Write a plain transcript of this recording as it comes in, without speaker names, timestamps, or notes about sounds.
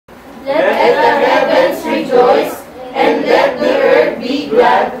Let the heavens rejoice, and let the earth be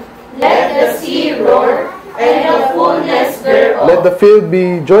glad. Let the sea roar, and the fullness thereof. Let the field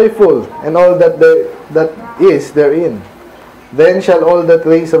be joyful, and all that is therein. Then shall all the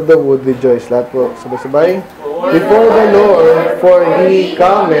trees of the wood rejoice. Lahat po, sabay-sabay. Before the Lord, for He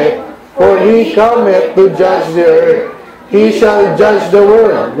cometh to judge the earth. He shall judge the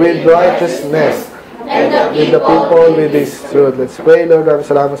world with righteousness, and the people with His truth. Let's pray. Lord,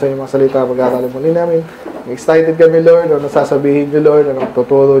 salamat sa inyong mga salita. Mag-aaral muli namin. Excited kami, Lord. Ano sasabihin niyo, Lord? Anong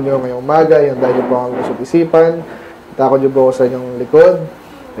tuturo niyo ngayong umaga? Yan dahil po ang gusto isipan. Takot niyo po sa inyong likod.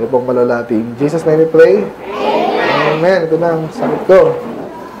 Kayo pong malalati. In Jesus' name we pray. Amen. Ito na ang sakit ko.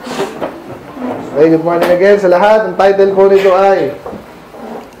 Okay, good morning again sa lahat. Ang title po nito ay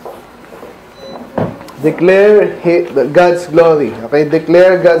Declare God's Glory. Okay,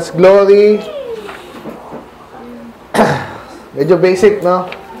 declare God's glory. Medyo basic, no?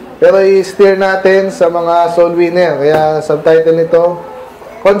 Pero i-steer natin sa mga soul winner. Kaya subtitle nito,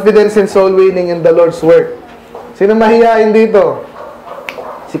 Confidence in Soul Winning in the Lord's Work. Sino mahihain dito?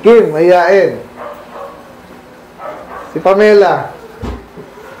 Si Kim, mahihain. Si Pamela.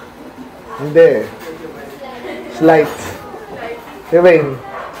 Hindi. Slight. Si Wayne.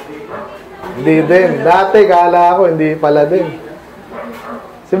 Hindi din. Dati, kala ako, hindi pala din.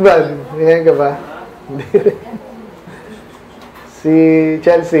 Si Brad, mahihain ka ba? Hindi rin. Si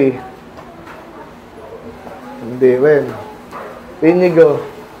Chelsea. Hindi rin. Inigo.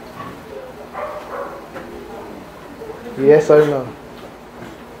 Yes or no?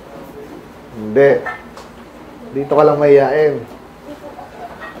 Hindi. Dito ka lang mahihain.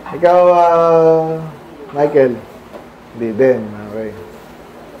 Ikaw, Michael. Hindi din. Okay.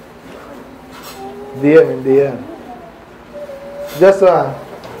 Hindi yan. Joshua.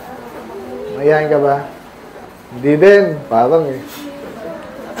 Mahihain ka ba? Hindi din. Parang eh.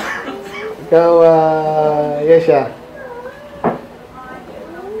 Ikaw, Yesha.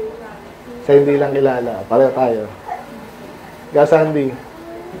 Sa hindi lang kilala. Pareho tayo. Ikaw, Sandy.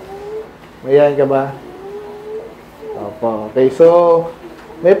 Mahihain ka ba? Opo. Okay, so,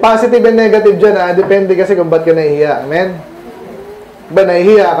 may positive and negative dyan, ha? Depende kasi kung ba't ka nahihiya. Amen? Iba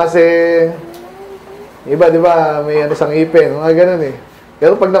nahihiya kasi, iba, di ba, may ano sang ipin. Mga ganun eh.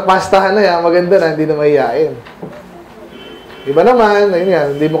 Pero pag napastahan na yan, maganda na, hindi na mahihiyain. Iba naman, ayun yan,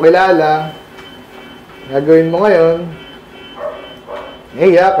 hindi mo kilala. Gagawin mo ngayon,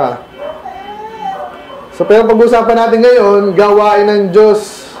 nahihiya ka. So, pero pag-usapan natin ngayon, gawain ng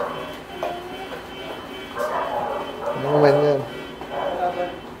Diyos. Ano naman yan?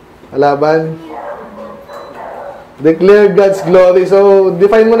 Alaban. Declare God's glory. So,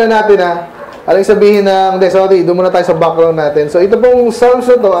 define muna natin ha. Aling sabihin ng, sorry, doon muna tayo sa background natin. So, ito pong Psalms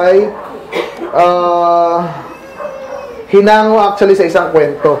na to ay hinango actually sa isang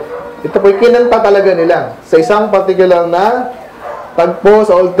kwento. Ito po kinanta talaga nila sa isang particular na tagpo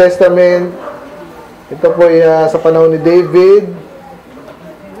sa Old Testament. Ito po ay sa panahon ni David.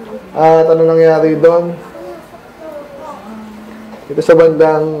 At ano nangyari doon? Ito sa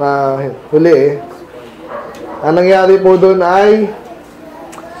bandang huli eh. Ang nangyari po doon ay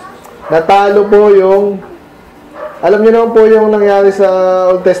natalo po yung, alam niyo naman po yung nangyari sa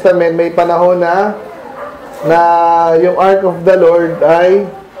Old Testament, may panahon na yung Ark of the Lord ay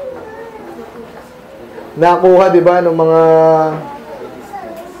nakuha, di ba, ng mga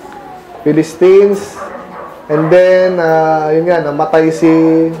Philistines. And then, yun nga, namatay si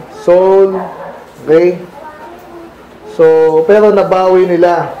Saul. Okay? So, pero nabawi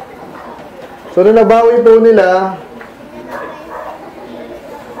nila. So, nung nabawi po nila,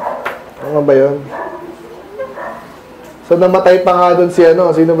 ano ba yun? So, namatay pa nga doon si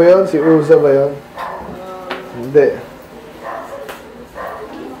ano? Sino ba yun? Si Uza ba yun? Hindi.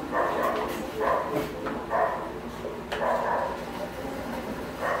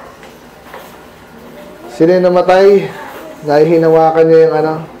 Sino yung namatay? Nahihinawakan niya yung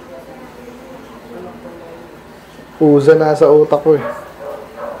ano? Uza na sa utak ko eh.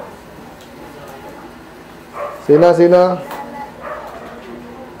 Sino?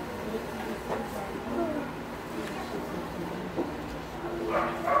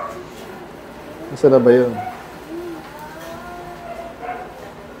 Saan na ba yun?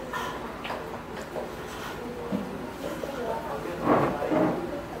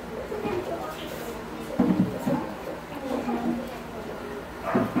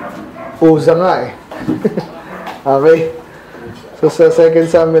 Uza nga eh. Okay. So sa 2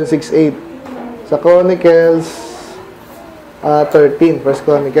 Samuel 6:8. Sa Chronicles 13. First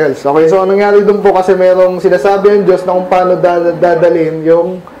Chronicles. Okay, so anong nangyari doon po kasi merong sinasabi ang Diyos na kung paano dadalhin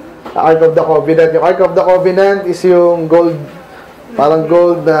yung Ark of the Covenant. Yung Ark of the Covenant is yung gold Parang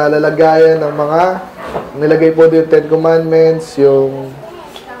gold na lalagayan ng mga, nilagay po dito 10 commandments, yung,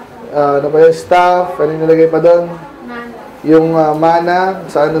 ano pa yung staff, ano yung nilagay pa doon? Yung mana,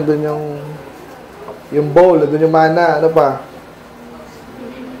 saan nandun yung bowl, nandun yung mana, ano pa?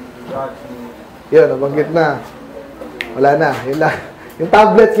 Yun, nabanggit na. Wala na, yun lang. Yung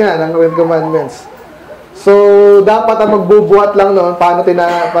tablets nga ng 10 commandments. So, dapat ang magbubuhat lang noon, paano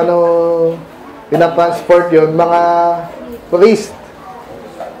tinatransport yun, mga priest.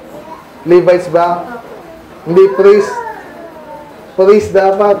 Levites ba? Hindi priest. Priest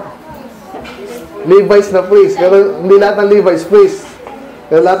dapat. Levites na priest. Pero hindi lahat ng Levites priest.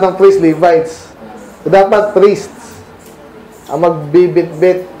 Pero lahat ng priest, Levites. So, dapat priests ang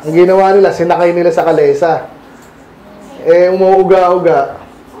magbibit-bit. Ang ginawa nila, sinakay nila sa kalesa. Umuuga-uga.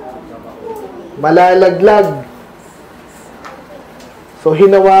 Malalaglag. So,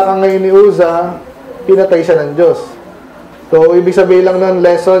 hinawakan ngayon ni Uza, pinatay siya ng Diyos. So, ibig sabihin lang ng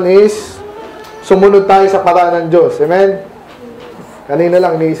lesson is, sumunod tayo sa paraan ng Diyos. Amen? Kanina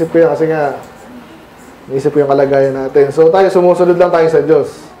lang, iniisip ko yun kasi nga, iniisip ko yung kalagayan natin. So, tayo, sumusunod lang tayo sa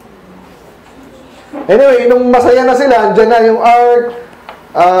Diyos. Anyway, nung masaya na sila, andyan na yung ark,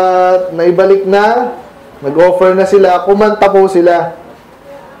 at naibalik na, nag-offer na sila, kumanta po sila.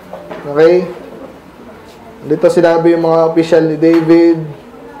 Okay? Dito sinabi yung mga opisyal ni David.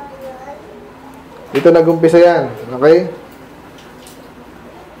 Dito nag-umpisa yan. Okay?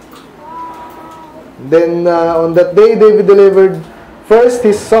 Then, on that day, David delivered first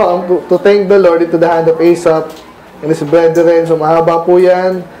his song to thank the Lord into the hand of Asaph and his brethren. So, mahaba po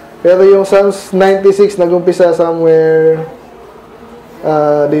yan. Pero yung Psalms 96, nag-umpisa somewhere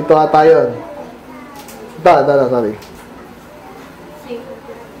dito ata yun. Sorry.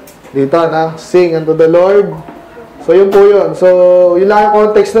 Dito na, sing unto the Lord. So, yun po yun. So, yun lang ang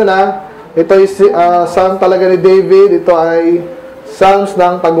context nun ha. Ito ay Psalm talaga ni David. Ito ay Psalms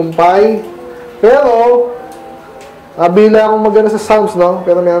ng tagumpay. Pero, bila akong magana sa Psalms, no?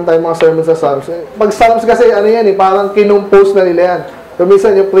 Pero meron tayong mga sermon sa Psalms. Pag Psalms kasi, ano yan eh, parang kinumpose na nila yan. So,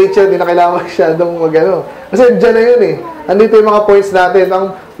 minsan yung preacher, di na kailangan masyadong magano. Kasi dyan na yun eh. Andito yung mga points natin.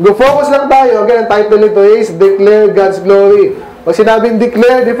 Go-focus lang tayo. Again, ang title nito is Declare God's Glory. Pag sinabing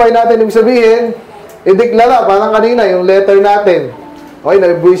declare, define natin yung sabihin, i-deklara, parang kanina, yung letter natin. Okay,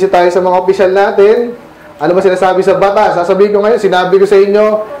 nag-buwisi tayo sa mga opisyal natin. Ano ba sinasabi sa batas? Sasabihin ko ngayon, sinabi ko sa inyo,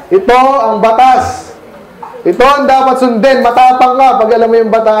 ito ang batas. Ito ang dapat sundin. Matapang ka. Pag alam mo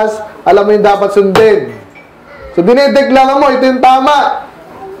yung batas, alam mo yung dapat sundin. So, dinideklara mo, ito yung tama.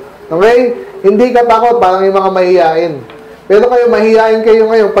 Okay? Hindi ka takot, parang yung mga mahihain. Pero kayo, mahihain kayo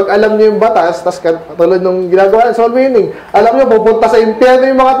ngayon, pag alam nyo yung batas, tas katulad nung ginagawa ng Soulwinning, alam nyo, pupunta sa impyerno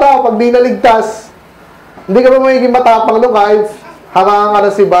yung mga tao pag di naligtas. Hindi ka ba magiging matapang nung kahit harangan ka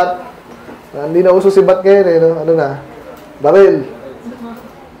ng sibat? Hindi na uso sibat ngayon eh, no? Ano na? Baril.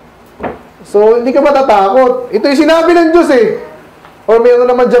 So, hindi ka matatakot. Ito yung sinabi ng Diyos eh. O meron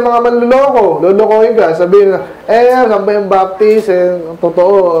naman dyan mga manluloko. Lulukohin ka. Sabihin na, saan ba yung baptist? Ang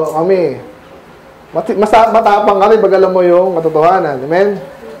totoo kami. Matapang ka rin pag alam mo yung katotohanan. Amen?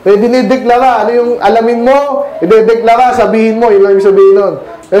 Pero dinideklara. Ano yung alamin mo? Idedeklara. Sabihin mo. Yung ibig sabihin nun.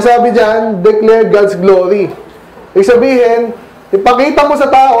 Kaya sabi dyan, declare God's glory. Ibig sabihin, ipakita mo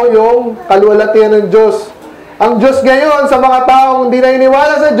sa tao yung kaluwalhatian ng Diyos. Ang Diyos ngayon sa mga taong hindi na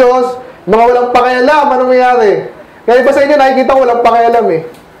iniwala sa Diyos, mga walang pakialam, anong nangyari? Kaya iba sa inyo, nakikita ko walang pakialam eh.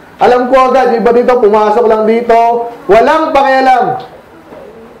 Alam ko agad, iba dito, pumasok lang dito, walang pakialam.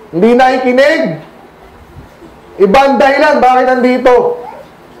 Hindi nakikinig. Ibang dahilan, bakit nandito?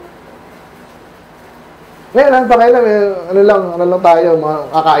 Ngayon, ang pakialam eh, ano lang tayo,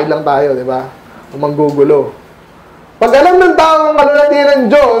 kakain lang tayo, di ba? Manggugulo. Pag alam ng tao ang kalulatian ng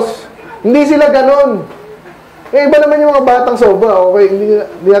Diyos, hindi sila ganun. Eh, iba naman yung mga batang sobra, okay?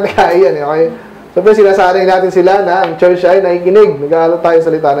 Hindi natin kaya yan, okay? Siyempre, sinasaring natin sila na ang church ay nakikinig. Nag-aalala tayo sa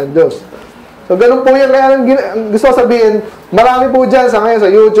salita ng Diyos. So, ganun po yan. Kaya gusto ko sabihin, marami po dyan sa ngayon,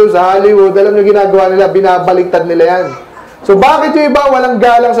 sa YouTube, sa Hollywood, alam nyo ginagawa nila, binabaliktad nila yan. So, bakit yung iba walang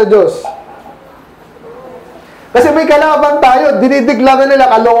galang sa Diyos? Kasi may kalaban tayo, dinideklara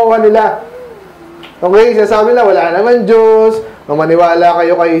nila, kalokohan nila. Okay, sinasabi nila, wala naman Diyos, maniwala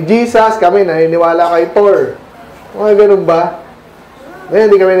kayo kay Jesus, kami naniniwala kay Thor. Okay, ganun ba? Ngayon,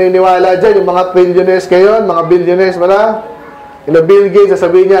 hindi kami naniniwala dyan, yung mga trillionaires kayo, mga billionaires, wala. Yung Bill Gates,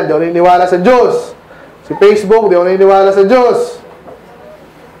 sasabihin niya, di ako naniniwala sa Diyos. Si Facebook, di ako naniniwala sa Diyos.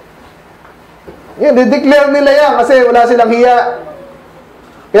 Yan, dideclare nila yan kasi wala silang hiya.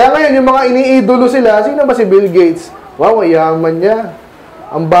 Kaya ngayon, yung mga iniidolo sila, sino ba si Bill Gates? Wow, mayaman niya.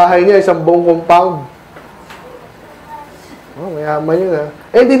 Ang bahay niya, isang buong compound. Oh, mayaman yun ha.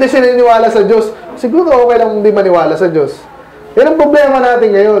 Eh, hindi na siya naniniwala sa Diyos. Siguro okay lang hindi maniwala sa Diyos. Yan ang problema natin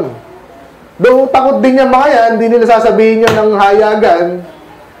ngayon. Though takot din yung mga yan, hindi nila sasabihin yun ng hayagan,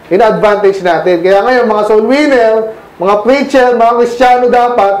 ina-advantage natin. Kaya ngayon, mga soul winner, mga preacher, mga Kristiyano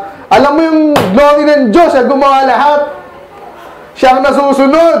dapat, alam mo yung glory ng Diyos, siya gumawa lahat. Siya ang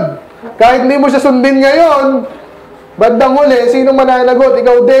nasusunod. Kahit hindi mo siya sundin ngayon, bandang huli, sino mananagot?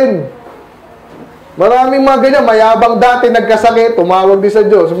 Ikaw din. Maraming mga ganyan, mayabang dati, nagkasakit, tumawag din sa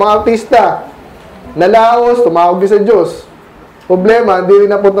Diyos. Mga artista, nalaos, tumawag din sa Diyos. Problema, hindi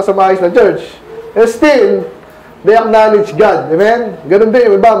rin napunta sa maayos na church. And still, they acknowledge God. Amen? Ganun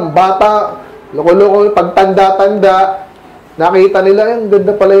din, yung iba, bata, loko-loko, pagtanda-tanda, nakita nila, yung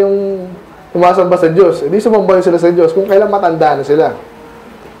ganda pala yung tumasamba sa Diyos. Hindi sumamba sila sa Diyos kung kailan matanda na sila.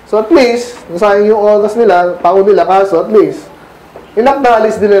 So at least, nasayang yung oras nila, tao nila, kaso at least,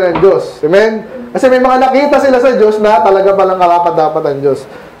 in-acknowledge nila ng Diyos. Amen? Kasi may mga nakita sila sa Diyos na talaga palang karapat-dapat ang Diyos.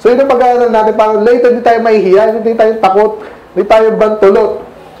 So yun ang pag-aaral natin, parang later, hindi tayo mahihiya, hindi tayo takot, hindi tayo bantulot,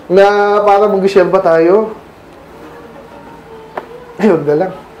 na parang mag-share ba tayo? Ayun na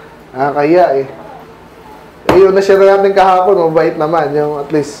lang. Kaya eh. Yung na-share natin kahapon, mabait naman, yung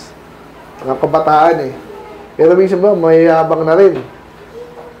at least, mga kabataan eh. Pero minsan ba, may habang na rin.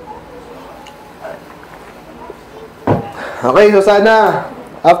 Okay, so sana,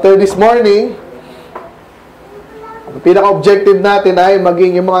 after this morning, ang pinaka-objective natin ay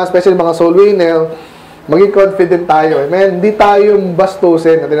maging yung mga, especially mga soul winner, maging confident tayo. Amen? Hindi tayo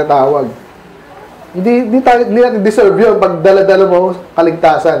bastusin na tinatawag. Hindi natin deserve yun pag dala-dala mo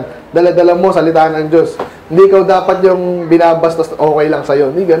kaligtasan. Dala-dala mo salita ng Diyos. Hindi ikaw dapat yung binabastos, okay lang sa'yo.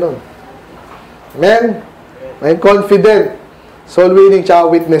 Hindi ganun. Amen? Maging confident. Soul winning, tsaka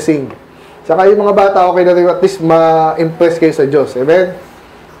witnessing. Saka yung mga bata, okay na rin at least ma-impress kayo sa Diyos. Amen?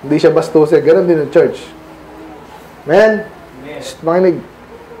 Hindi siya bastusin. Ganun din yung church. Amen? Makinig.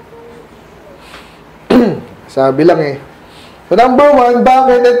 Sabi lang eh. So number 1,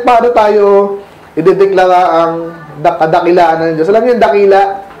 bakit at paano tayo idedeklara ang kadakilaan ng Diyos? Alam niyo yung dakila?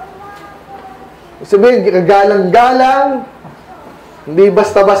 Sabihin, galang-galang, hindi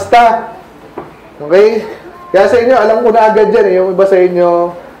basta-basta. Okay? Kaya sa inyo, alam ko na agad dyan eh, yung iba sa inyo,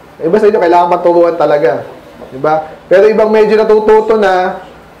 kailangan maturuan talaga. Diba? Pero ibang medyo natututo na,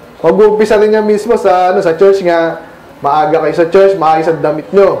 mag-uumpisa rin niya mismo sa church nga, maaga kayo sa church, maayos ang damit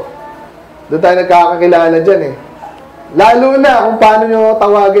nyo. Doon tayo nagkakakilala dyan eh. Lalo na kung paano nyo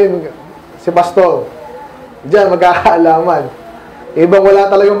tawagin si pastor. Diyan, magkakaalaman. Ibang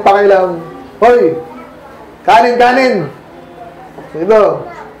wala talagang pakialam. Hoy! Kanin! Ito.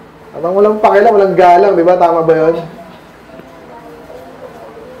 Atang walang pakialam, walang galang. Diba? Tama ba yun?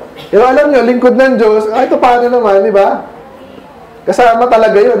 Pero alam nyo, lingkod ng Diyos, ito paano naman, diba? Kasama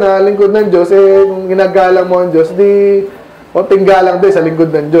talaga yun na lingkod ng Diyos, eh, kung ginagalang mo ang Diyos, di konting galang din sa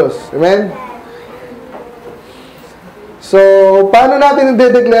lingkod ng Diyos. Amen? So, paano natin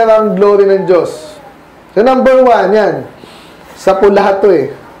i-declare ang glory ng Diyos? So, number 1, yan. Sa po lahat to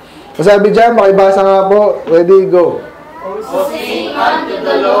eh. Sabi dyan, makibasa nga po. Ready, go. Sing unto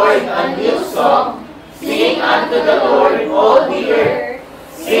the Lord a new song. Sing unto the Lord all the earth.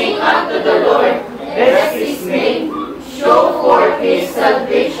 Sing unto the Lord, bless His name. Show forth His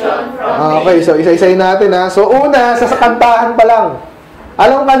salvation from Okay, so isa-isayin natin ha. So, una, sa kantahan pa lang.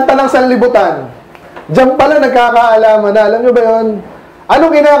 Anong kanta ng sanlibutan? Diyan pala nagkakaalaman na. Alam nyo ba yun?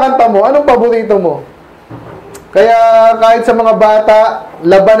 Anong kinakanta mo? Anong paborito mo? Kaya kahit sa mga bata,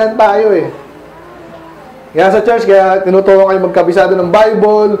 labanan tayo eh. Kaya sa church, kaya tinuturo kayo magkabisado ng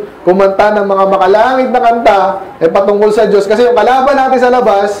Bible, kumanta ng mga makalangit na kanta, eh patungkol sa Diyos. Kasi yung kalaban natin sa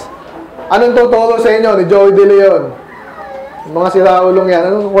labas, anong tuturo sa inyo ni Joey De Leon? Yung mga siraulong yan,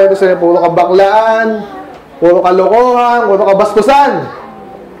 anong kwento sa inyo? Puro kabaklaan, puro kalokohan, puro kabastusan.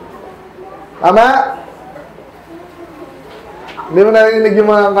 Tama? Hindi mo narinig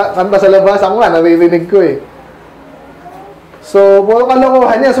yung mga kanta sa labas. Ako nga, naririnig ko eh. So, puro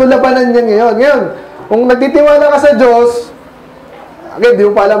kalokohan yan. So, labanan yan ngayon. Ngayon, kung nagtitiwala ka sa Diyos, again, di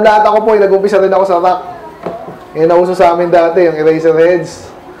mo pa alam lahat ako po. Nag-umpisa rin ako sa rock. Ngayon, nauso sa amin dati, yung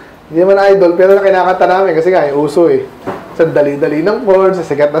Eraserheads. Hindi naman idol, pero kinakanta namin kasi nga, yung uso eh. Sa dali-dali ng chords, sa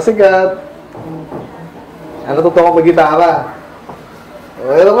sikat na sikat. Ano totoo ko mag-gitara?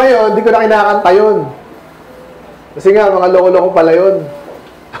 Pero ngayon, di ko na kinakanta yun. Kasi nga, mga loko-loko pala yun.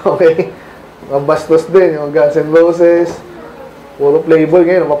 Okay? Mga bastos din, yung Guns N' Roses. Puro playboy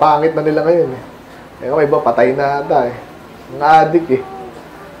ngayon, mapangit na nila ngayon eh. Kaya iba, patay na ata eh. Mga adik eh.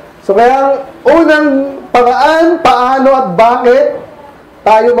 So kaya, unang paraan, paano at bakit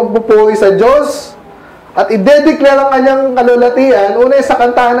tayo magpupuri sa Diyos at i-declare ang kanyang kalulatian, una sa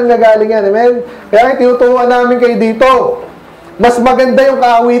kantahan ng nagaling yan. Amen? Kaya tinuturuan namin kayo dito. Mas maganda yung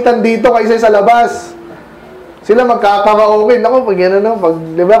kaawitan dito kaysa sa labas. Sila magkakaraoke. Naku, pag yan ano, pag,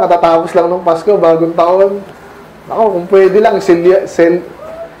 di ba, katatapos lang ng Pasko, bagong taon. Naku, kung pwede lang,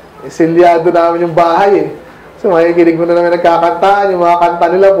 silyado namin yung bahay eh. So, makikinig mo na namin nagkakantaan. Yung mga kanta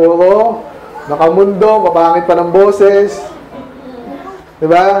nila, puro nakamundo, papangit pa ng boses. Di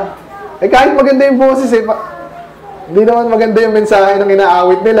ba? Eh, kahit maganda yung boses eh, hindi naman maganda yung mensahe ng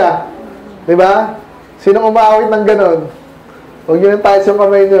inaawit nila. Di ba? Sinong umaawit ng ganon? Huwag nyo nang tayo sa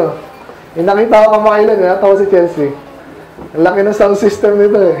kamay nyo. Yung nakita ko kamakailan, natawa si Chelsea. Ang laki ng sound system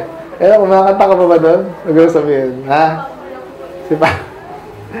nito eh. Eh, kumakanta ka pa ba doon? Huwag ko sabihin. Ha?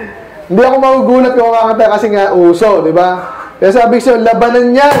 Hindi ako magugulat kung kumakanta kasi nga uso, di ba? Kaya sabi ko siya,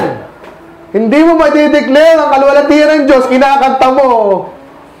 labanan yan. Hindi mo matideclare ang kaluwalhatian ng Diyos, kinakanta mo.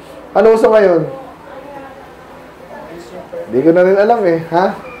 Ano uso ngayon? Hindi ko na rin alam eh. Ha?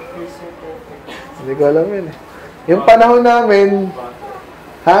 Hindi ko alam yun eh. Yung panahon namin,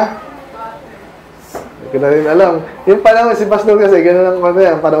 ha? Hindi ko na rin alam. Yung panahon, si Pastor kasi, gano'n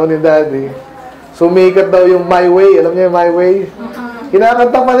ang panahon ni Daddy. Sumikat daw yung My Way. Alam niyo yung My Way?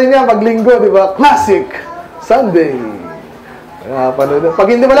 Kinakanta pa rin niya paglinggo, di ba? Classic Sunday. Pag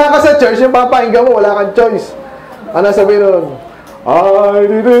hindi wala ka sa church, yung papahinggan mo, wala kang choice. Ano sabihin nun? I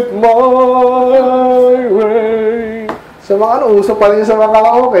did it my way. Sa mga ano, uso pa rin sa mga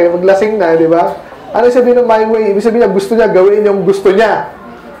karaoke, maglasing na, di ba? Ano sabihin ng My Way? Ibig sabihin niya, gusto niya, gawin yung gusto niya.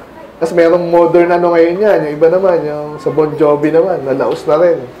 Tapos merong modern ano ngayon yan. Yung iba naman, yung sa Bon Jovi naman, nalaos na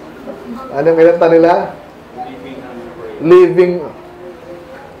rin. Anong kinanta nila? Living.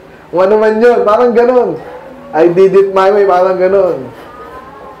 Kung ano man yun, parang ganun. I did it my way, parang ganun.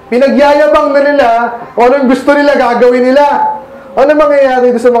 Pinagyayabang na nila kung anong gusto nila, gagawin nila. Ano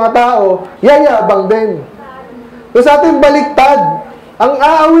mangyayari doon sa mga tao? Yayabang din. So sa ating baliktad, ang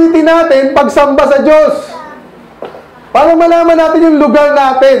aawitin natin, pagsamba sa Diyos. Para malaman natin yung lugar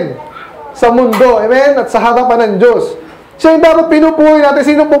natin sa mundo, amen? At sa harapan ng Diyos. Siya yung dapat pinupuri natin.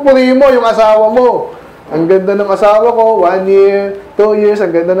 Sino pupuri mo? Yung asawa mo. Ang ganda ng asawa ko. 1 year, 2 years,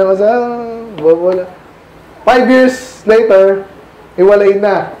 ang ganda ng asawa. 5 years later, iwalay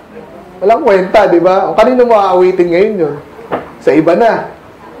na. Walang kwenta, di ba? O kanino mo aawitin ngayon yun? Sa iba na.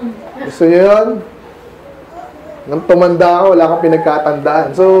 Gusto nyo yun? Nang tumanda ka, wala kang pinagkatandaan.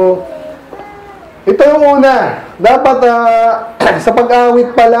 So, ito yung una. Dapat, sa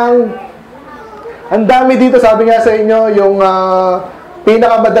pag-awit pa lang, ang dami dito, sabi nga sa inyo, yung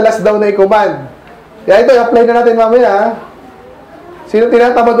pinakamadalas daw na i-command. Kaya ito, i-apply na natin mamaya. Sino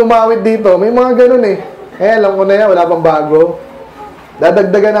tinatamad umawit dito? May mga ganun eh. Eh, alam ko na yan, wala pang bago.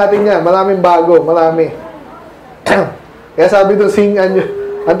 Dadagdagan natin yan. Maraming bago, marami. Kaya sabi doon, sing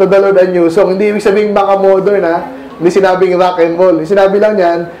unto the Lord a new song. Hindi ibig sabihin baka modern ha. Hindi sinabing rock and roll. Sinabi lang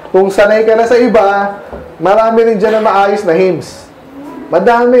yan, kung sanay ka na sa iba, marami rin dyan na maayos na hymns.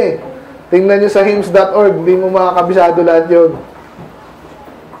 Madami. Tingnan nyo sa hymns.org, hindi mo makakabisado lahat yun.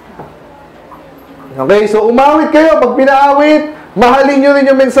 Okay, so umawit kayo. Pag pinaawit, mahalin nyo rin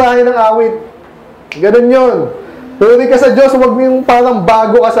yung mensahe ng awit. Ganun yun. Puri ka sa Diyos, huwag yung parang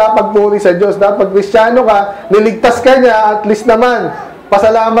bago ka sa pagpuri sa Diyos. Dapat Kristiyano ka, niligtas ka niya, at least naman,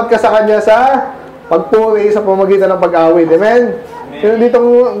 pasalamat ka sa Kanya sa pagpuri sa pamagitan ng pag-awit. Amen? Amen. Dito,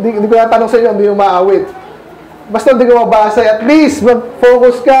 hindi ko natanong sa inyo, hindi yung maawit. Basta hindi ka mabasa, at least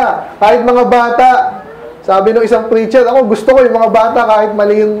mag-focus ka. Kahit mga bata, sabi ng isang preacher, ako gusto ko yung mga bata kahit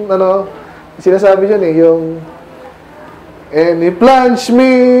mali yung, sinasabi dyan eh, yung, and He plunged me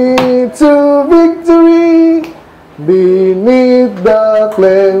to victory beneath the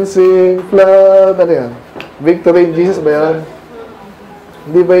cleansing flood. Ano yan? Victory in Jesus ba yan?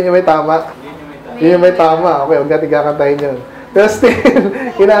 Hindi ba yun yung may tama? Yun yung may tama. Okay, huwag natin kakantahin yun. Pero still,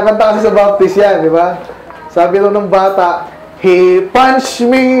 kinakanta kasi sa baptist yan, di ba? Sabi rin ng bata, He punched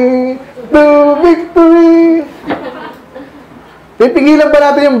me to victory. Pipigilan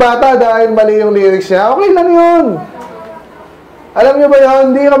ba natin yung bata dahil mali yung lyrics niya? Okay lang yun. Alam niyo ba yun?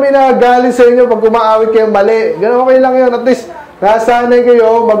 Hindi kami nagagalit sa inyo pag kumaawit kayo mali. Ganun, okay lang yun. At least, nasanay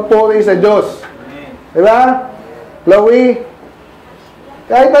kayo magpuri sa Diyos. Diba? Chloe?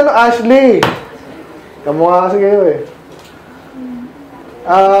 Kahit ano, Ashley. Kamukha kasi kayo eh.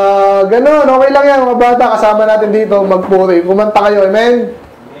 Ganun, okay lang yan. Mga bata, kasama natin dito magpuri. Kumanta kayo, amen?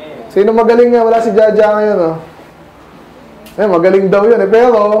 Sino magaling nga? Wala si Jaja ngayon, oh. Eh, magaling daw yun eh.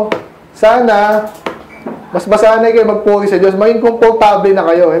 Pero, sana, mas masanay kayo magpuri sa Diyos. Maging komportable na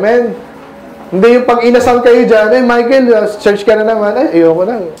kayo. Amen? Hindi yung pag inasal kayo dyan, eh, Michael, church ka na naman. Eh, ayoko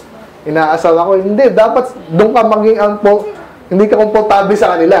na. Inaasal ako. Hindi, dapat doon ka maging hindi ka komportable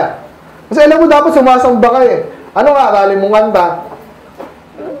sa kanila. Kasi alam mo, dapat sumasamba ka eh. Ano nga, aralin mong kanta?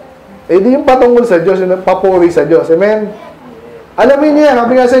 Eh, di yung patungkol sa Diyos, yung papuri sa Diyos. Amen? Alamin niyo yan,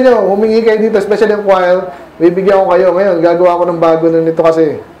 sabi nga sa inyo, humingi kayo dito, especially yung choir, bibigyan ko kayo. Ngayon, gagawa ko ng bago na nito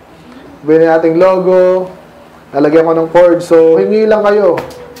kasi. Bili nating logo, lalagyan ko ng cord, so hingi lang kayo.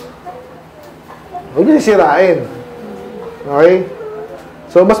 Huwag niyo sisirain. Okay?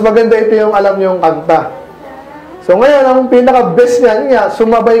 So, mas maganda ito yung alam niyo yung kanta. So, ngayon, ang pinaka-best niya, nga,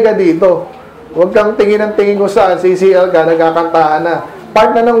 sumabay ka dito. Huwag kang tingin ng tingin kung saan, CCL ka, nagkakantaan na.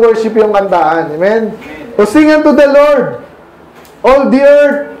 Part na ng worship yung kantaan. Amen? So, sing unto the Lord, all the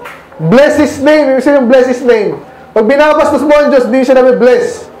earth, bless His name. Ibig sabihin, bless His name. Pag binabastos mo ang Diyos, di siya namin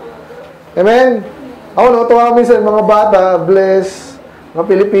bless. Amen? Ako, natuwa minsan, mga bata, bless. Mga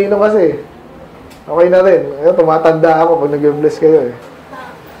Pilipino kasi. Okay na rin. Tumatanda ako pag nag-bless kayo eh.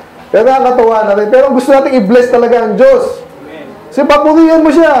 Pero nakakatuwa na rin. Pero gusto natin i-bless talaga ang Diyos. Kasi papurihan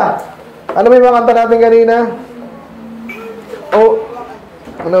mo siya. Ano ba yung mga kanta natin kanina? Oh,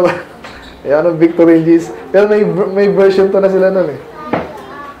 ano ba? Ayan, Victory Jesus. Pero may version to na sila nun eh.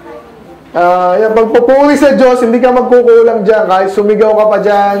 Yan, pagpupuri sa Diyos, hindi ka magkukulang dyan. Kahit sumigaw ka pa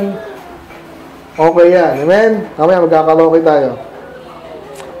dyan, okay yan. Amen? Mamaya magkakaloki tayo.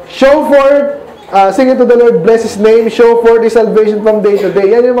 Show forth, sing it to the Lord, bless His name, show forth His salvation from day to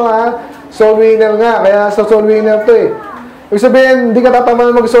day. Yan yung mga soul winner nga. Kaya sa soul winner to eh. Ibig sabihin, hindi ka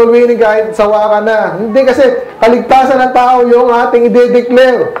tatamaan mag-soul winning kahit sawa ka na. Hindi kasi kaligtasan ng tao yung ating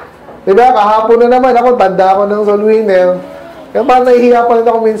i-declare. Diba? Kahapon na naman ako, tanda ako ng soul winner. Kaya parang nahihiya pa rin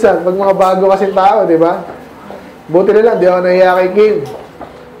ako minsan pag mga bago kasing tao, diba? Buti na lang, di ako nahihiya kay Kim.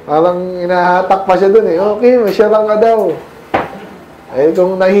 Parang inahatak pa siya dun eh. Oh, Kim, siya lang ka daw. Eh,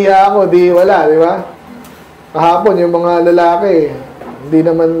 kung nahihiya ako, di wala, diba? Kahapon, yung mga lalaki, hindi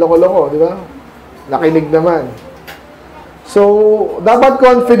naman loko-loko, diba? Nakinig naman. So, dapat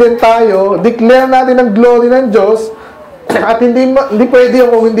confident tayo, declare natin ang glory ng Diyos, at hindi pwede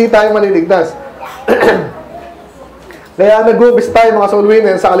yung kung hindi tayo maliligtas. Kaya nag-umpis tayo mga soul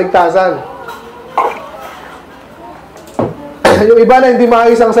winners sa kaligtasan. Yung iba na hindi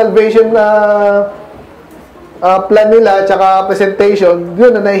maayos ang salvation na plan nila, tsaka presentation,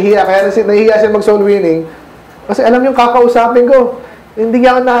 yun na nahihiya. Kaya nahihiya siya mag-soul winning. Kasi alam yung kakausapin ko, hindi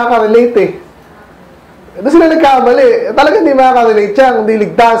nga ako nakaka-relate eh. Doon sila nagkamali. Talagang hindi makaka-relate siya, hindi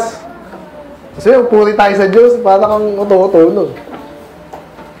ligtas. Kasi puri tayo sa Diyos, para kang uto-uto nun.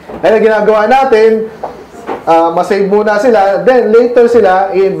 Kaya ginagawa natin, masave muna sila, then later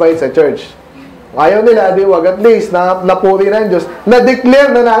sila i-invite sa church. Ayaw nila, di wag, at least napuri na ng Diyos,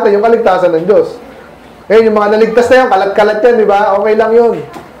 na-declare na natin yung kaligtasan ng Diyos. Ngayon, yung mga naligtas na yun, kalat-kalat yan, di ba? Okay lang yun.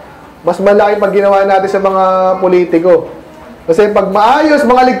 Mas malaki pag ginawa natin sa mga politiko. Kasi pag maayos,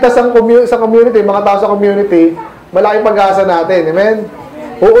 mga ligtas sa community, mga tao sa community, malaki pag-asa natin. Amen?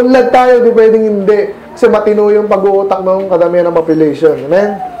 Uunlad tayo, di pwedeng hindi. Kasi matino yung pag-uutak ng kadamihan ng population.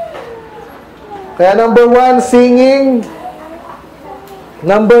 Amen? Kaya number 1, singing.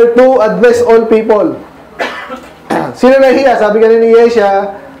 Number 2, address all people. Sino nahiya? Sabi ka ni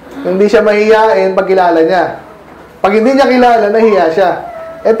Yesha, hindi siya mahihiyain pag kilala niya. Pag hindi niya kilala, nahiya siya.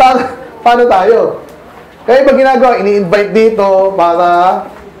 Eh, paano tayo? Kaya pag ginagawa, ini-invite dito para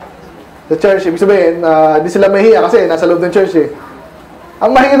sa church. Ibig sabihin, hindi sila mahihiya kasi nasa loob ng church eh.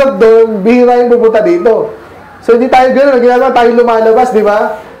 Ang mahirap doon, bihira yung pupunta dito. So, hindi tayo gano'n. Ginagawa tayo lumalabas, di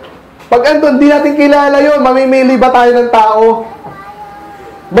ba? Pag andun, di natin kilala yun. Mamimili ba tayo ng tao?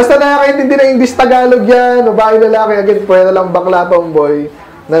 Basta nakakaintindi na English Tagalog yan, o bahay lalaki, again, pwede lang bakla tomboy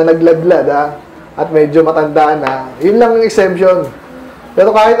na nagladlad, at medyo matanda na. Yun lang ang exemption. Pero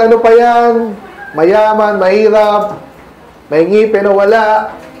kahit ano pa yan, mayaman, mahirap, may ngipin o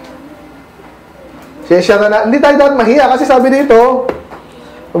wala, siya na, hindi tayo dapat mahiya. Kasi sabi dito,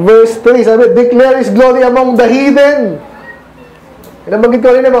 verse 3, sabi, declare His glory among the heathen. Nabanggit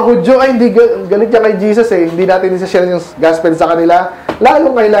ko rin naman, Hudyo ay hindi galit niya kay Jesus eh. Hindi natin isa-share yung gospel sa kanila.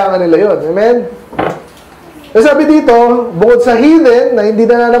 Lalong kailangan nila yun. Amen? So sabi dito, bukod sa heathen, na hindi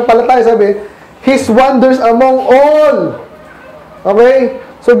na nanampalataya, sabi, His wonders among all. Okay?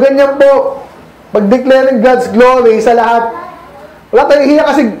 So ganyan po, pag-declaring God's glory sa lahat. Wala tayong hiya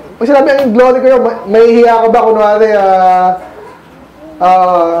kasi, pag sinabi ang glory ko yun, may hiya ka ba? Kunwari,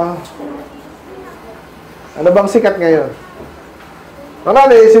 ano bang sikat ngayon?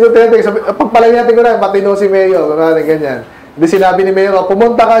 Kunwari, pagpalagay natin ko na, matino si Mayor, kunwari, ganyan. Hindi sinabi ni Mayor,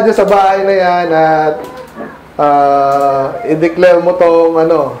 pumunta ka dyan sa bahay na yan at i-declare mo tong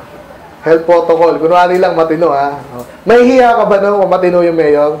health protocol. Kunwari lang, matino May hiya ka ba kung matino yung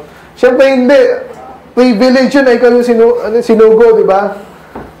Mayor? Siyempre hindi. Privilege yun, ikaw yung sinugo, di ba?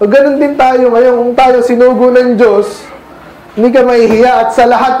 O ganun din tayo ngayon. Kung tayo sinugo ng Diyos, hindi ka mahihiya. At sa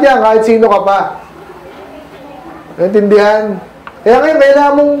lahat yan, kahit sino ka pa. Naintindihan? Kaya ngayon,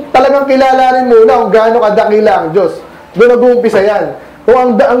 kailangan mong talagang kilalanin muna kung gaano kadakila ang Diyos. Doon nag-uumpisa yan.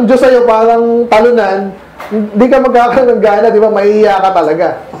 Kung ang Diyos sa'yo parang talunan, hindi ka magkakaroon ng gana, di ba? Mahihiya ka talaga.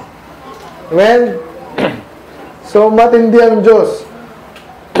 Amen? So, matindi ang Diyos.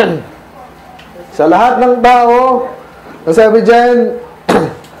 Sa lahat ng tao, nasabi dyan,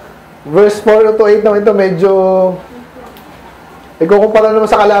 verse 4 to 8 naman ito, medyo ikukumpara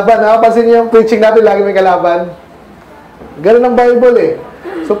naman sa kalaban. Nakapansin niyo yung preaching natin, lagi may kalaban. Ganun ang Bible eh.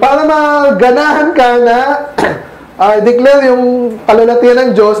 So, para maganahan ka na declare yung kalulatian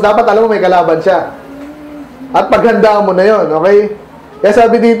ng Diyos, dapat alam mo may kalaban siya. At paghandaan mo na yon, okay? Kaya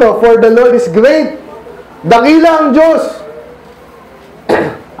sabi dito, for the Lord is great. Dakila ang Diyos.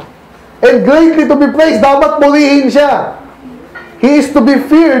 And greatly to be praised. Dapat purihin siya. He is to be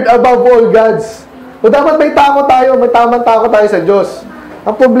feared above all gods. So, dapat may takot tayo, may tamang takot tayo sa Diyos.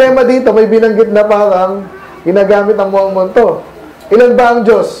 Ang problema dito, may binanggit na parang ginagamit ang buong mundo. Ilan ba ang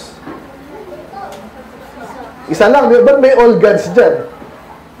Diyos? Isa lang. Ba't may all gods dyan?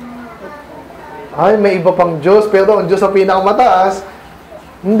 Ay, may iba pang Diyos, pero ang Diyos ang pinakamataas.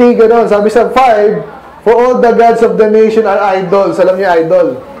 Hindi ganoon. Sabi sa 5, for all the gods of the nation are idols. Alam niyo,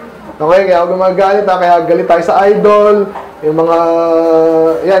 idol. Okay, kaya ako gumagalit, kaya galit tayo sa idol. Yung mga,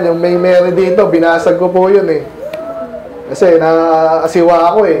 yan, yung may Mary dito, binasag ko po yun eh. Kasi naasiwa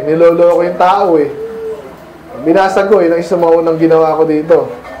ako eh, niloloko yung tao eh. Binasag ko eh, ng isa mga unang ginawa ko dito.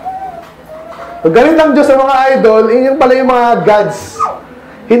 Pag galit ang Diyos sa mga idol, yun pala yung mga gods.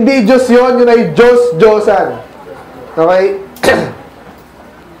 Hindi Diyos yun, yun ay Diyos-Diyosan. Okay?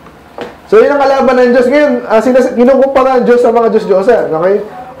 So yun ang kalaban ng Diyos. Ngayon, kinukumpara ang Diyos sa mga Diyos-Diyosan. Okay?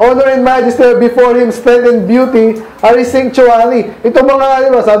 Honor and majesty before Him, strength and beauty are His sanctuary. Ito mga,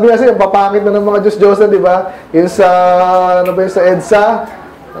 di ba, sabi kasi, papakit na ng mga Diyos-Diyosan, di ba? Yung sa, ano ba yun, sa EDSA,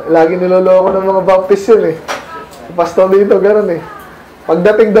 lagi niloloko ng mga Baptist yun eh. Pastor dito, gano'n eh.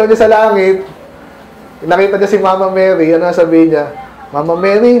 Pagdating daw niya sa langit, nakita niya si Mama Mary, ano sabihin niya? Mama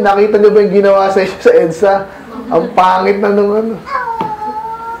Mary, nakita niyo ba yung ginawa sa inyo sa EDSA? Ang pangit na nung ano.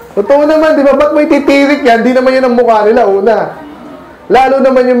 Totoo naman, di ba? Ba't may titirik yan? Di naman yun ang mukha nila, una. Lalo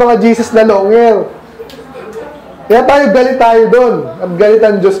naman yung mga Jesus na longer. Kaya galit tayo doon. At galit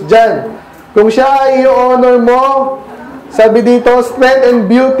ang Diyos dyan. Kung siya ay i-honor mo, sabi dito, strength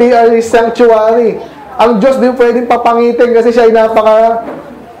and beauty are His sanctuary. Ang Diyos din pwedeng papangitin kasi siya ay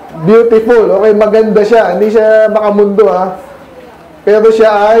napaka-beautiful. Okay, maganda siya. Hindi siya makamundo, ha? Pero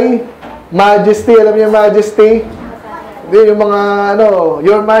siya ay majesty. Alam niyo majesty? Hindi, yung mga,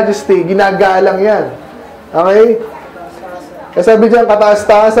 your majesty, ginagalang yan. Okay? Kaya sabi diyan,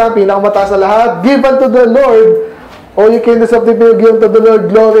 kataas-taasan, pinakamataas sa lahat, give unto the Lord, all you kingdoms of the people, give unto the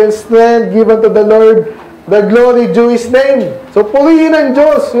Lord glory and strength, give unto the Lord the glory due His name. So, purihin ang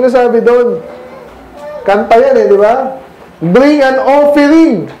Diyos. Yun ang sabi doon. Kanta yan di ba? Bring an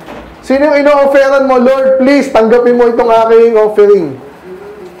offering. Sino yung ino-offeran mo? Lord, please, tanggapin mo itong aking offering.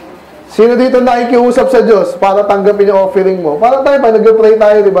 Sino dito nakikiusap sa Diyos para tanggapin yung offering mo? Para tayo, pag nag-pray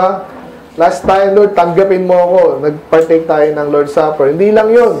tayo, di ba? Last time, Lord, tanggapin mo ako. Nag-partake tayo ng Lord's Supper. Hindi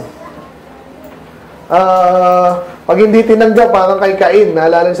lang yun. Pag hindi tinanggap, parang kay Cain.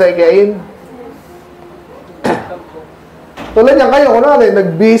 Naalala sa Cain? Tulad yan kayo, kunwari,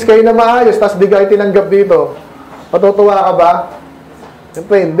 nag-bihis kayo na maayos, tapos di kayo tinanggap dito. Matutuwa ka ba?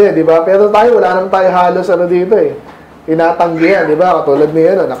 Siyempre, hindi, di ba? Pero tayo, wala naman tayo halos dito eh. Tinatanggihan, di ba? Katulad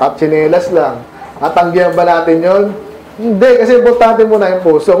niya, nakatsinelas lang. Natanggihan ba natin yon? Hindi, kasi importante muna yung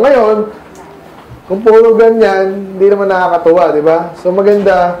puso. Ngayon, kung puro ganyan, hindi naman nakakatuwa, di ba? So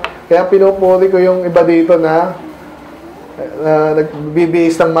maganda, kaya pinupuri ko yung iba dito na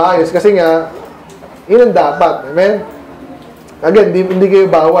nagbibihis ng maayos. Kasi nga, yun ang dapat. Amen? Again, hindi kayo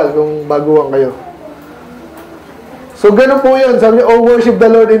bawal kung baguhan kayo. So, ganun po yun. Sabi niyo, oh, worship the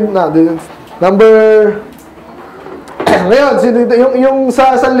Lord in... number... Ngayon, yung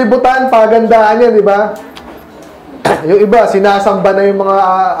sa sanlibutan, pagandaan yan, di ba? Yung iba, sinasamba na yung mga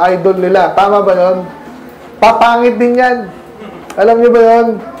idol nila. Tama ba yun? Papangit din yan. Alam niyo ba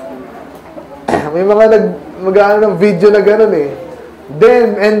yun? May mga mag-ano ng video na gano'n eh.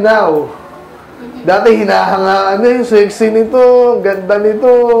 Then and now. Dati hinahangaan yung sexy nito, ganda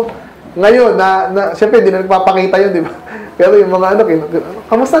nito. Ngayon, siyempre, hindi na nagpapakita yun, di ba? Pero yung mga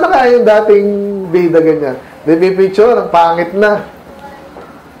kamusta na kaya yung dating bida ganyan? Picture, ang pangit na.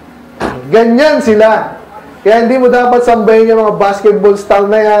 Ganyan sila. Kaya hindi mo dapat sambahin yung mga basketball star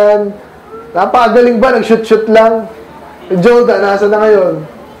na yan. Napakagaling ba? Nag-shoot-shoot lang. Si Jordan, nasa na ngayon?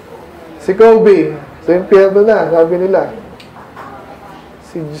 Si Kobe. Sa impyerno na, sabi nila.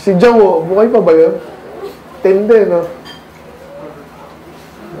 Si Jawo, buhay pa ba yun? Tende, no?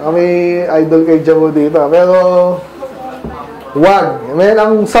 May idol kay Jawo dito. Pero, wag.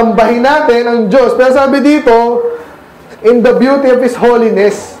 Ang sambahin natin ang Diyos. Pero sabi dito, in the beauty of His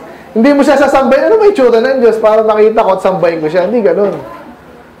holiness. Hindi mo siya sasambahin, ano may itsura ng Diyos para nakita ko at sambahin ko siya. Hindi ganun.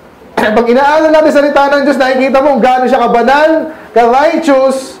 Pag inaaral natin salita ng Diyos, nakikita mo kung gaano siya kabanal,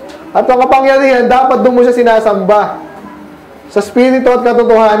 ka-righteous, at ang kapangyarihan, dapat doon mo siya sinasamba. Sa spirito at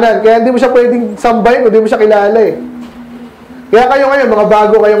katotohanan. Kaya hindi mo siya pwedeng sambahin kung hindi mo siya kilala eh. Kaya kayo ngayon, mga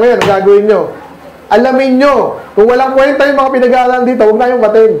bago kayo ngayon, ang gagawin nyo, alamin nyo, kung walang kwenta yung mga pinag-aaral dito, huwag na yung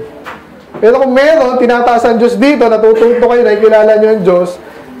matin. Pero kung meron, tinataas ang Diyos dito, natututo kayo, nakikilala nyo ang Diyos,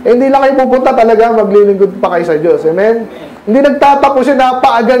 eh, hindi lang kayo pupunta talaga, maglilingkod pa kayo sa Diyos. Amen? Hindi nagtatapos siya,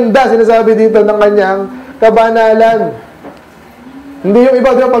 napakaganda, sinasabi dito ng kanyang kabanalan. Hindi yung iba,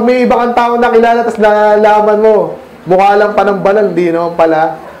 diba, pag may iba kang tao nakilala, tapos nalaman mo, mukha lang pa ng banal, hindi naman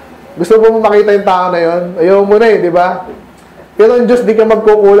pala. Gusto mo makita yung tao na yun? Ayaw mo na eh, di ba? Pero ang Diyos, di ka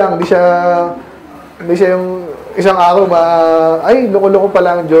magkukulang. Di siya yung isang araw, ay, loko-loko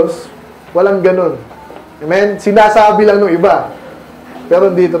pala ang Diyos. Walang ganun. Amen? Sinasabi lang ng iba. Pero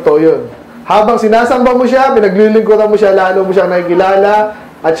hindi totoo yun. Habang sinasamba mo siya, pinaglilingkuran mo siya, lalo mo siya nakikilala,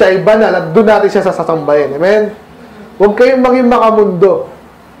 at siya ay banal, at doon natin siya sasambahin. Amen? Huwag kayong maging makamundo.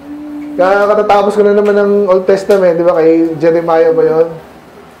 Katatapos ko na naman ng Old Testament, di ba, kay Jeremiah ba yun?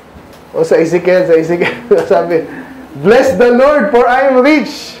 O sa Ezekiel, sabi, bless the Lord, for I am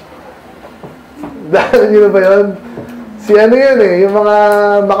rich. Dahil nyo ba yun? Si ano yun eh, yung mga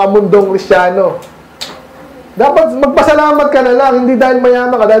makamundong Kristiyano. Dapat magpasalamat ka na lang, hindi dahil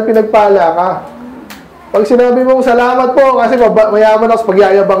mayaman ka, dahil pinagpala ka. Pag sinabi mong salamat po, kasi mayaman ako sa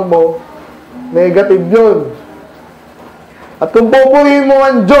pagyayabang mo, negative yun. At kung pupurihin mo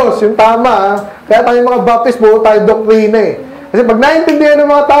ang Diyos, yung tama, kaya tayo mga Baptist po, tayo doktrina eh. Kasi pag naintindihan ng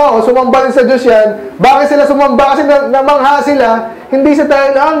mga tao, sumamba rin sa Diyos yan, bakit sila sumamba? Kasi namangha sila, hindi sa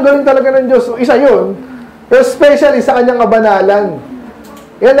dahil, ang galing talaga ng Diyos. Isa yun. Pero especially sa kanyang kabanalan.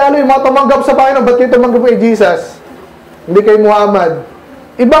 Yan lalo yung mga tumanggap sa Panginoon, ba't kayo tumanggap kay Jesus? Hindi kay Muhammad.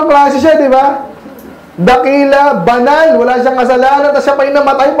 Ibang klase siya, di ba? Dakila, banal, wala siyang kasalanan, at siya pa yung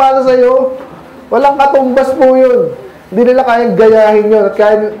namatay para sa'yo. Walang katumbas po yun. Hindi nila kayang gayahin yun. At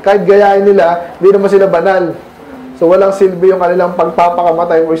kahit gayahin nila, hindi naman sila banal. So, walang silbi yung kanilang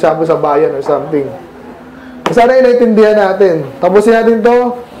pagpapakamatay mo isama sa bayan or something. Sana yung naintindihan natin. Tapusin natin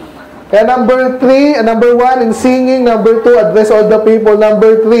to. Kaya number 1, in singing. Number 2, address all the people.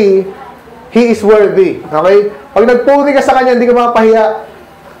 Number 3, He is worthy. Okay? Pag nagpuri ka sa Kanya, hindi ka mapahiya.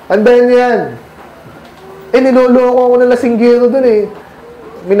 Andahin yan. Niloloko ako ng lasinggero dun eh.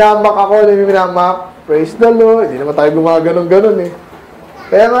 Minamak ako, minamak. Praise the Lord. Hindi naman tayo gumaganon-ganon eh.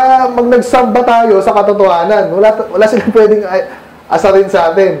 Kaya nga, pag nagsamba tayo sa katotohanan, wala silang pwedeng asarin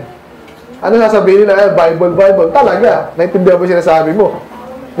sa atin. Ano sasabihin nila? Bible. Talaga. Naintindihan mo sinasabi mo.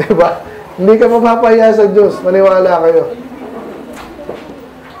 Diba? Hindi ka mapapahiya sa Diyos. Maniwala kayo.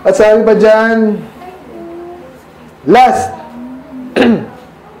 At sabi pa dyan, last.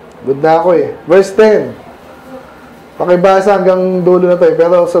 Good na ako eh. Verse 10. Pakibasa hanggang dulo na to eh.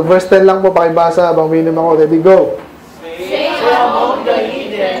 Pero sa verse 10 lang po pakibasa habang minimum ako. Ready, go. Say among the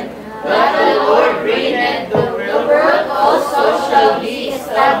heathen that the Lord reigneth, the world also shall be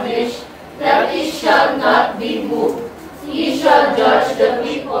established, that it shall not be moved. He shall judge the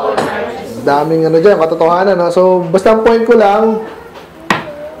people righteously. Daming ano dyan, katotohanan. No? So, basta ang point ko lang,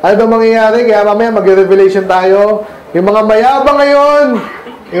 ano ba mangyayari? Kaya mamaya mag-revelation tayo. Yung mga mayabang ngayon,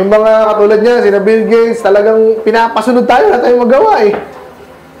 yung mga katulad niya, sina Bill Gates, talagang pinapasunod tayo, wala tayong magawa eh.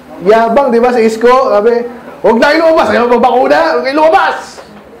 Yabang, di ba, sa Isko, sabi, huwag na kayo lumabas, ayaw magbakuna, huwag kayo lumabas!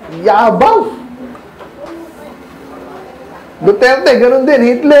 Yabang! Duterte, ganun din,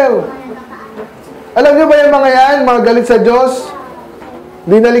 Hitler. Alam niyo ba yung mga yan, mga galit sa Diyos?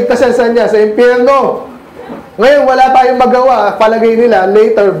 Hindi naligtasan sa niya, sa impyerno. Ngayon, wala tayong magawa, palagay nila,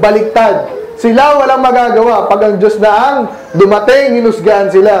 later, baliktad. Sila walang magagawa pag ang Diyos na ang dumating, hinusgahan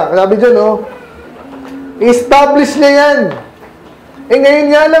sila. Sabi dyan, no? I-establish niya yan. Ngayon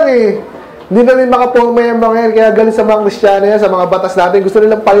nga lang eh. Hindi na rin makaporma yung mga yan. Kaya galing sa mga Kristiyano yan, sa mga batas natin. Gusto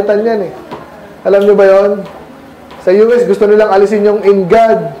nilang palitan yan eh. Alam niyo ba yon? Sa US, gusto nilang alisin yung in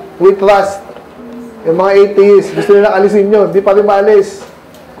God we trust. Yung mga atheists, gusto nilang alisin yun. Hindi pa rin maalis.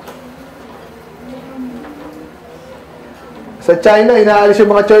 Sa China, inaalis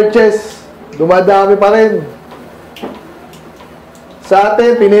yung mga churches. Dumadami pa rin. Sa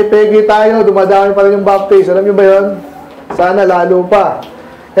atin, pinipegi tayo, dumadami pa rin yung baptist. Alam niyo ba yun? Sana lalo pa.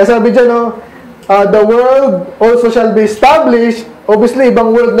 Kaya sabi dyan, no, the world also shall be established. Obviously,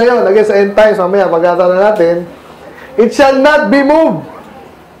 ibang world na yun. Again, sa end times, mamaya, pag-aaral natin. It shall not be moved.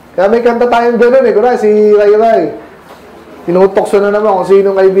 Kaya may kanta tayong gano'n eh. Kuna, si Ray Ray. Tinutokso na naman kung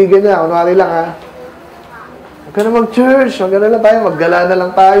sinong kaibigan niya. Kunwari lang, ha. Huwag ka na mag-church. Huwag ka na lang tayo. Maggala na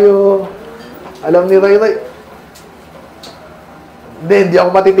lang tayo. Alam ni Ray Ray. Hindi ako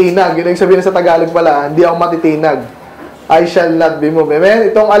matitinag. Yun yung sabihin sa Tagalog pala, hindi ako matitinag. I shall not be moved.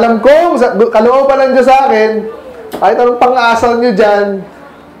 Amen? Itong alam ko, kalooban ng Diyos sa akin, kahit anong pang-aasal nyo dyan,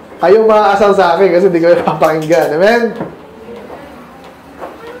 ayaw maaasal sa akin kasi hindi ko papakinggan. Amen?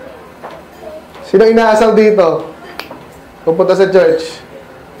 Sino inaasal dito? Pupunta sa church.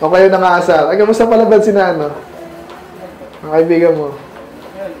 O kayo nangaasal. Ay, kamusta pala ba si Nano? Mga kaibigan mo.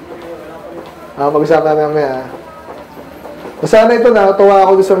 Mag-usapan namin Sana ito, natuwa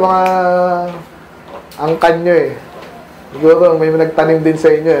ako sa mga angkan nyo Siguro may nagtanim din sa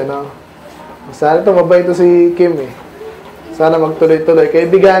inyo no? Sana ito, mabait ito si Kim Sana magtuloy-tuloy.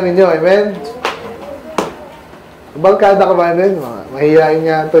 Kaibiganin nyo, amen? Balkada ka ba din? Mahihain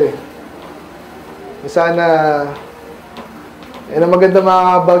nga ito Sana ang maganda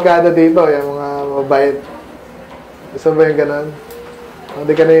mga balkada dito, yung mga mabait. Gusto ba yung ganun?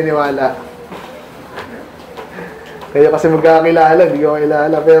 Hindi ka naniniwala. Kayo kasi magkakilala, hindi ko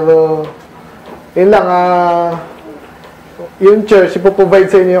kilala. Pero, yun lang, yung church, ipoprovide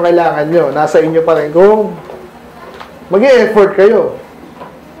sa inyo yung kailangan nyo. Nasa inyo pa rin. Kung mag-i-effort kayo.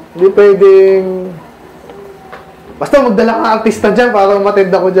 Hindi pwedeng, basta magdala ka artista dyan para umatid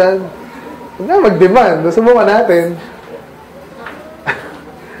ako dyan. Huwag na mag-demand. Subukan natin.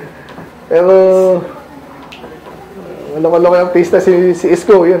 Pero, loko-loko yung artista si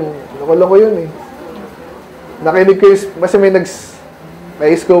Isko. Yun. Loko-loko yun Nakinig ko kasi may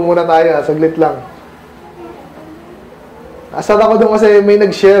Isko muna tayo. Saglit lang. Asad ako doon kasi may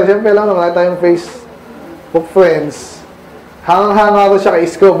nag-share. Siyempre lang, wala tayong Facebook friends. Hangang-hanga ako siya kay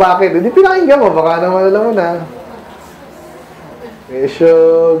Isko. Bakit? Hindi pinakinggan mo. Baka naman alam mo na. Medyo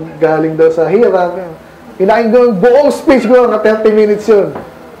galing daw sa hirap. Pinakinggan buong speech ko na 30 minutes yun.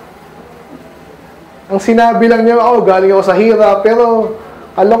 Ang sinabi lang niya, galing ako sa hirap. Pero,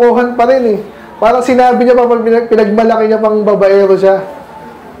 kalokohan pa rin Parang sinabi niya pa, pinagmalaki niya pang babaero siya.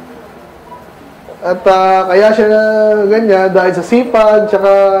 At kaya siya na ganyan, dahil sa sipag, tsaka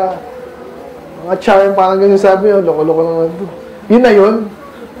mga charm, parang ganyan sabi, loko-loko naman ito. Yun na yun.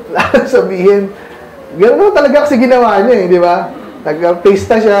 Sabihin. Gano'n naman talaga kasi ginawa niya di ba?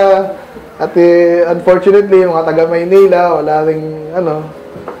 Nag-pista siya. At unfortunately, mga taga-Maynila, wala ring,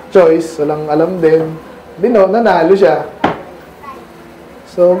 choice, walang alam din. Nanalo siya.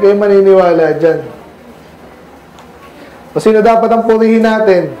 So, kayo maniniwala dyan. O sino dapat ang purihin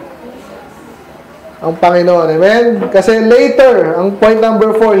natin? Ang Panginoon. Amen? Kasi later, ang point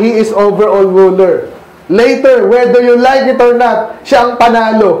number 4, He is overall ruler. Later, whether you like it or not, siya ang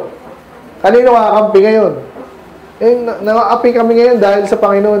panalo. Kanino kakampi ngayon? Nakakampi kami ngayon dahil sa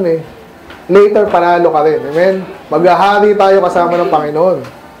Panginoon Later, panalo ka rin. Amen? Maghahari tayo kasama ng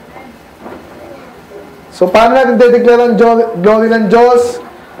Panginoon. So, paano natin dedeclare ang glory ng Diyos?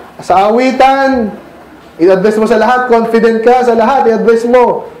 Sa awitan, i-address mo sa lahat, confident ka sa lahat, i-address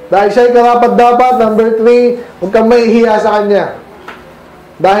mo. Dahil siya'y karapat-dapat. Number 3, huwag kang mahihiya sa Kanya.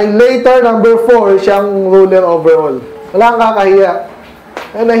 Dahil later, number 4, siyang ruler over all. Wala kang kakahiya.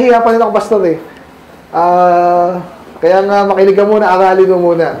 Nahihiya pa rin ako, pastor kaya nga, makinig ka muna, aralin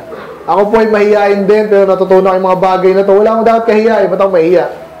mo muna. Ako po ay mahihiyain din, pero natutunan ko yung mga bagay na to. Wala akong dapat kahiya, ba't ako mahihiya?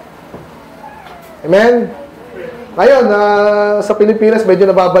 Amen? Ngayon, sa Pilipinas, medyo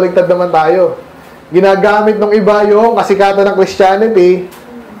nababaligtad naman tayo. Ginagamit ng iba yung kasikatan ng Christianity.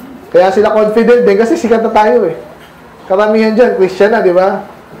 Kaya sila confident din kasi sikat na tayo Karamihan dyan, Christian na, di ba?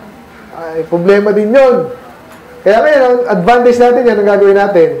 Ay, problema din yun. Kaya ngayon, ang advantage natin yan, ang gagawin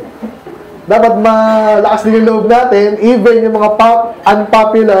natin. Dapat malakas din yung loob natin, even yung mga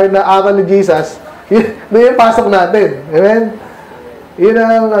unpopular na aral ni Jesus, yun yung pasok natin. Amen? Yun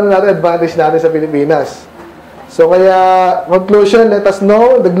ang advantage natin sa Pilipinas. So kaya, conclusion, let us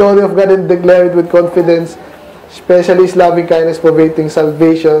know the glory of God and declare it with confidence, especially His loving kindness providing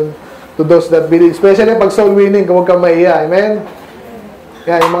salvation to those that believe. Especially pag soul winning, kung huwag kang mahihiya. Amen?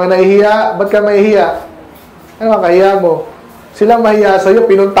 Yan, yung mga nahihiya, ba't ka mahihiya? Ano ang kahiya mo? Silang mahiya sa'yo,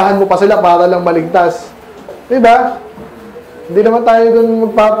 pinuntahan mo pa sila para lang maligtas. Diba? Hindi naman tayo dun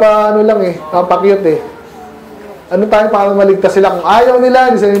magpapa-cute Ano tayo para maligtas sila? Kung ayaw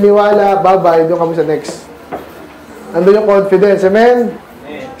nila, hindi sila niniwala, bye-bye, doon kami sa next. Nandun yung confidence. Amen?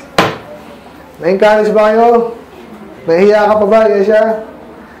 Na-encourage ba kayo? Nahihiya ka pa ba? Siya?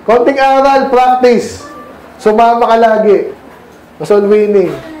 Konting aral, practice. Sumama ka lagi.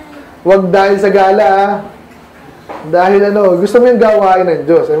 Soulwinning. Huwag dahil sa gala, Dahil gusto mo yung gawain ng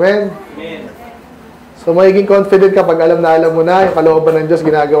Diyos. Amen? Amen. So, magiging confident ka pag alam mo na yung kalooban ng Diyos,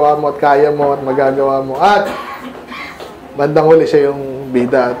 ginagawa mo at kaya mo at magagawa mo. At bandang huli siya yung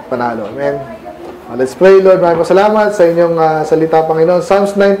bida at panalo. Amen? Let's pray, Lord. Maraming salamat sa inyong salita, Panginoon.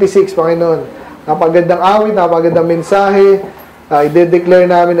 Psalms 96, Panginoon. Napagandang awit, napagandang mensahe.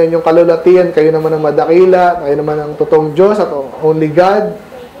 I-declare namin ang inyong kalulatian. Kayo naman ang madakila. Kayo naman ang totoong Diyos at only God.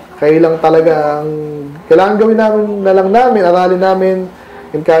 Kayo lang talaga ang kailangan gawin namin na lang namin. Aralin namin.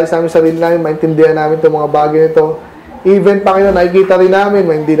 Encourage namin sarili namin. Maintindihan namin itong mga bagay nito. Even, Panginoon, nakikita rin namin.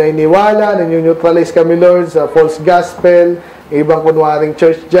 May hindi na iniwala. Nag-neutralize kami, Lord, sa false gospel. Ibang kunwaring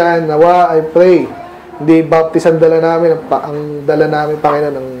church dyan. Nawa, I pray. Hindi baptist ang dala namin. Ang dala namin,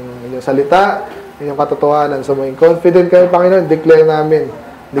 Panginoon, ang inyong salita, inyong katotohanan. So, may confident kami, Panginoon, declare namin.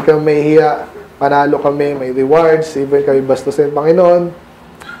 Hindi kami mahihiya. Panalo kami, may rewards. Even kami bastusin, Panginoon.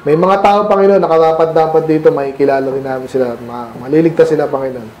 May mga tao, Panginoon, nakarapat-dapat dito, makikilala rin namin sila. Maliligtas sila,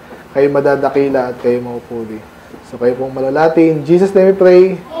 Panginoon. Kayo madadakila at kayo maupuli. So, kayo pong malalati. In Jesus' name we pray.